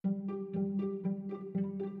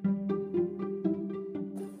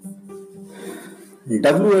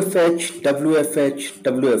WFH, WFH,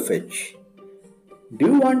 WFH. Do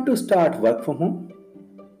you want to start work from home?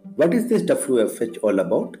 What is this WFH all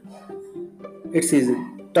about? It is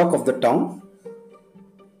talk of the town.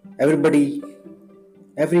 Everybody,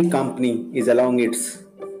 every company is allowing its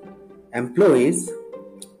employees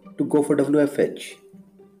to go for WFH.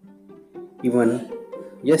 Even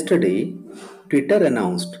yesterday, Twitter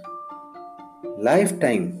announced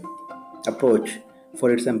lifetime approach for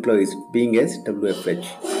its employees being as WFH.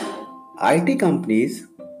 IT companies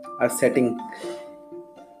are setting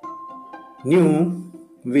new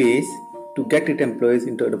ways to get its employees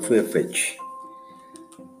into WFH.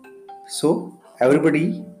 So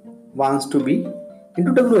everybody wants to be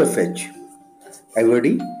into WFH.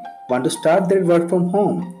 Everybody want to start their work from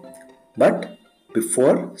home. But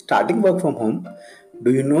before starting work from home,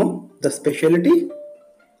 do you know the specialty?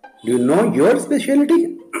 Do you know your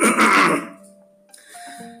specialty?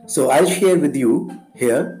 So I'll share with you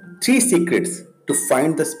here 3 secrets to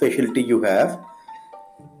find the specialty you have.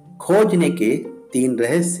 खोजने के 3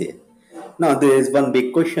 रहस्य. Now there is one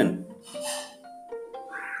big question.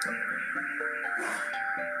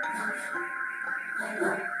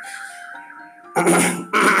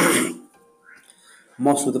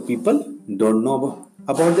 Most of the people don't know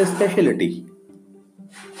about their specialty.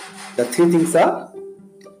 The 3 things are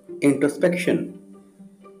introspection.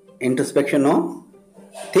 Introspection on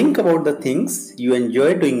think about the things you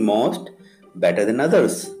enjoy doing most better than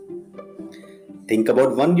others. Think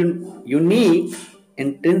about one unique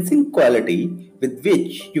intrinsic quality with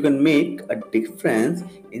which you can make a difference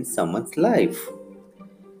in someone's life.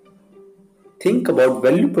 Think about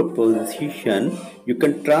value proposition you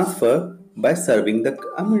can transfer by serving the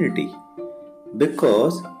community.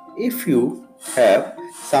 Because if you have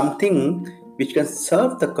something which can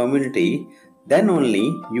serve the community, then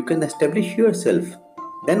only you can establish yourself.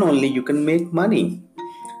 Then only you can make money.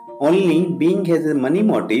 Only being has a money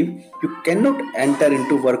motive, you cannot enter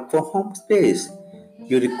into work from home space.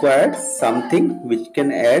 You require something which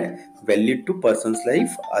can add value to person's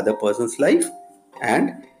life, other person's life,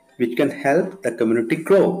 and which can help the community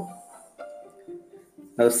grow.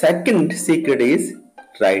 Now, second secret is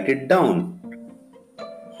write it down.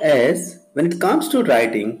 As when it comes to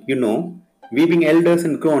writing, we being elders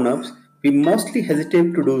and grown-ups, we mostly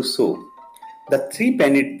hesitate to do so. The 3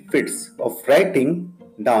 benefits of writing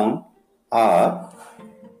down are: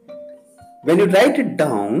 when you write it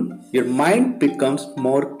down, your mind becomes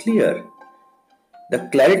more clear. The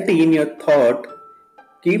clarity in your thought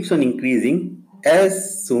keeps on increasing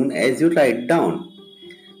as soon as you write down.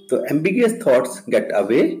 So ambiguous thoughts get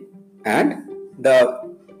away and the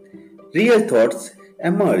real thoughts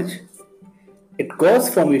emerge. It goes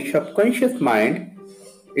from your subconscious mind,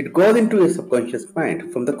 it goes into your subconscious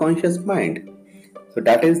mind, from the conscious mind. So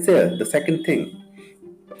that is there, the second thing.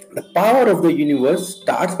 The power of the universe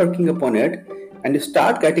starts working upon it and you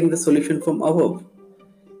start getting the solution from above.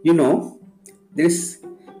 We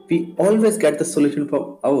always get the solution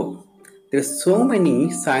from above. There are so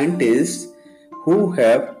many scientists who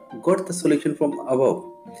have got the solution from above.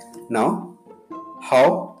 Now,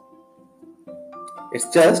 how? It's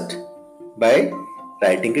just by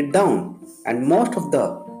writing it down. And most of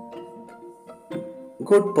the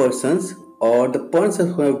good persons or the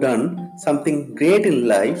persons who have done something great in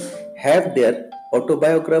life have their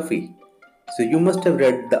autobiography. So you must have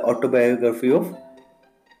read the autobiography of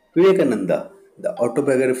Vivekananda, the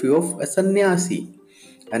autobiography of a sannyasi,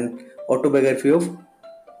 and autobiography of,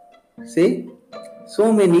 say,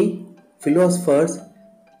 so many philosophers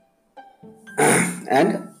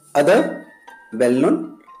and other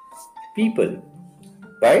well-known people.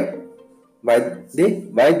 Why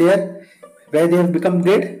they have become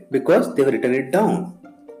great? Because they have written it down.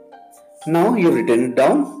 Now you have written it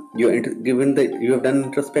down. You have done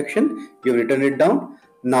introspection. You have written it down.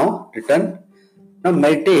 Now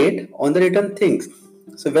meditate on the written things.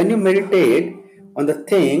 So when you meditate on the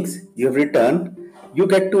things you have written, you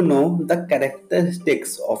get to know the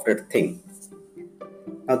characteristics of that thing.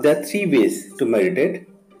 Now there are 3 ways to meditate.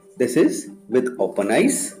 This is with open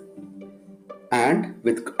eyes and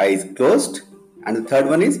with eyes closed, and the third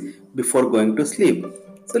one is before going to sleep.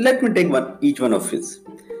 So let me take each one of these.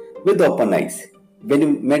 With open eyes. When you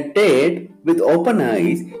meditate with open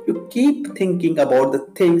eyes, you keep thinking about the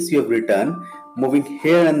things you have written, moving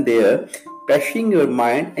here and there, pressing your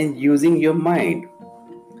mind and using your mind.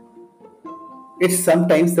 It's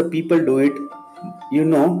sometimes the people do it,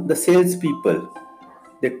 the sales people.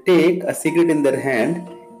 They take a cigarette in their hand,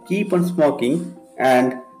 keep on smoking,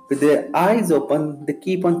 and with their eyes open, they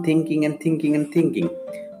keep on thinking and thinking and thinking,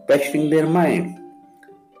 pressuring their mind.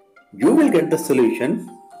 You will get the solution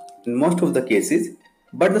in most of the cases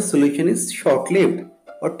but the solution is short lived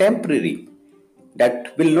or temporary,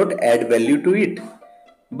 that will not add value to it.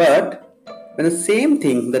 But when the same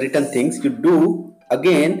thing, the written things, you do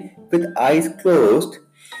again with eyes closed,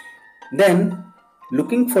 then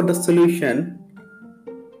looking for the solution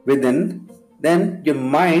within, then your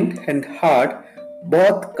mind and heart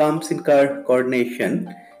both comes in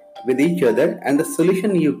coordination with each other, and the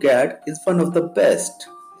solution you get is one of the best.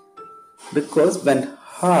 Because when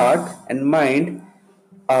heart and mind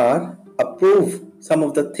are approve some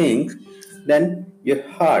of the things, then your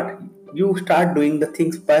heart, you start doing the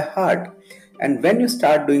things by heart. And when you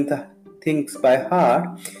start doing the things by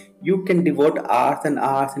heart, you can devote hours and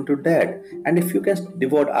hours into that. And if you can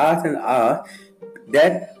devote hours and hours,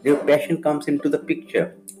 that your passion comes into the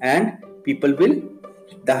picture, and people will,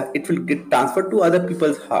 it will get transferred to other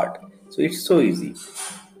people's heart. So it's so easy.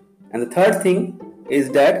 And the third thing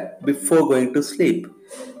is that before going to sleep,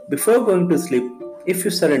 if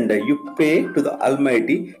you surrender, you pray to the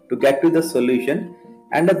Almighty to get to the solution,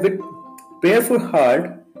 and with prayerful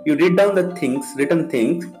heart, you read down the things, written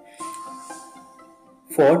things,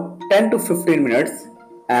 for 10 to 15 minutes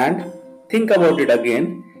and think about it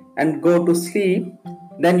again and go to sleep.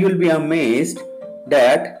 Then you'll be amazed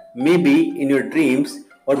that maybe in your dreams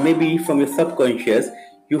or maybe from your subconscious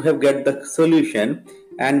you have got the solution,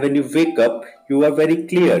 and when you wake up you are very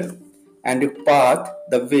clear, and your path,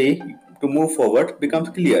 the way to move forward, becomes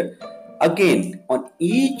clear. Again, on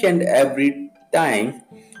each and every time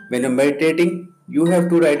when you're meditating, you have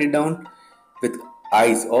to write it down with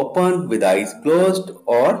eyes open, with eyes closed,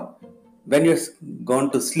 or when you're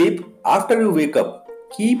gone to sleep. After you wake up,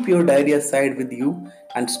 keep your diary aside with you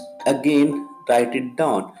and again write it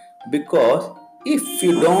down. Because if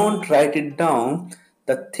you don't write it down,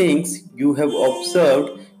 the things you have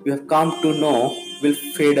observed, you have come to know, will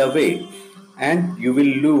fade away, and you will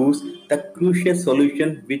lose the crucial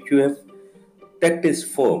solution which you have practiced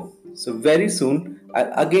for. So very soon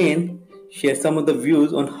I'll again share some of the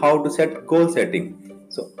views on how to set goal setting.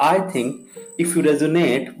 So I think if you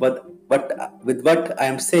resonate with what I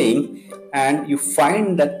am saying, and you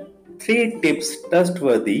find that three tips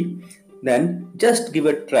trustworthy, then just give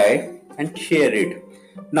a try and share it.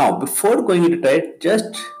 Now, before going into try,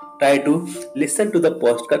 just try to listen to the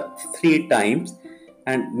postcard 3 times,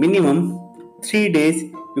 and minimum 3 days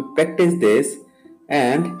you practice this.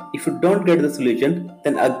 And if you don't get the solution,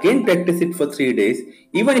 then again practice it for 3 days.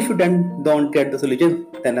 Even if you don't get the solution,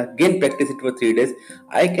 then again practice it for 3 days.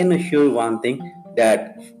 I can assure you one thing,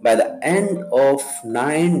 that by the end of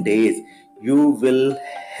 9 days, you will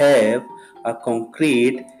have a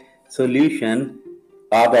concrete solution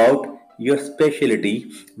about your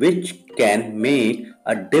specialty, which can make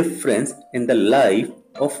a difference in the life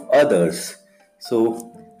of others.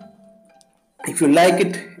 So if you like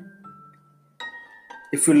it,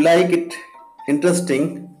 if you like it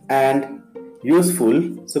interesting and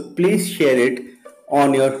useful, so please share it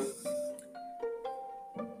on your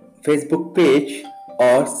Facebook page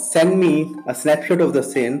or send me a snapshot of the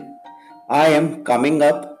scene. I am coming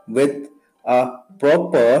up with a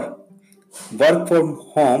proper work from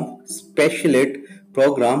home specialist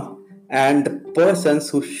program, and the persons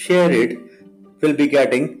who share it will be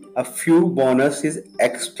getting a few bonuses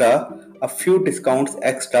extra, a few discounts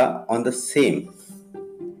extra on the same.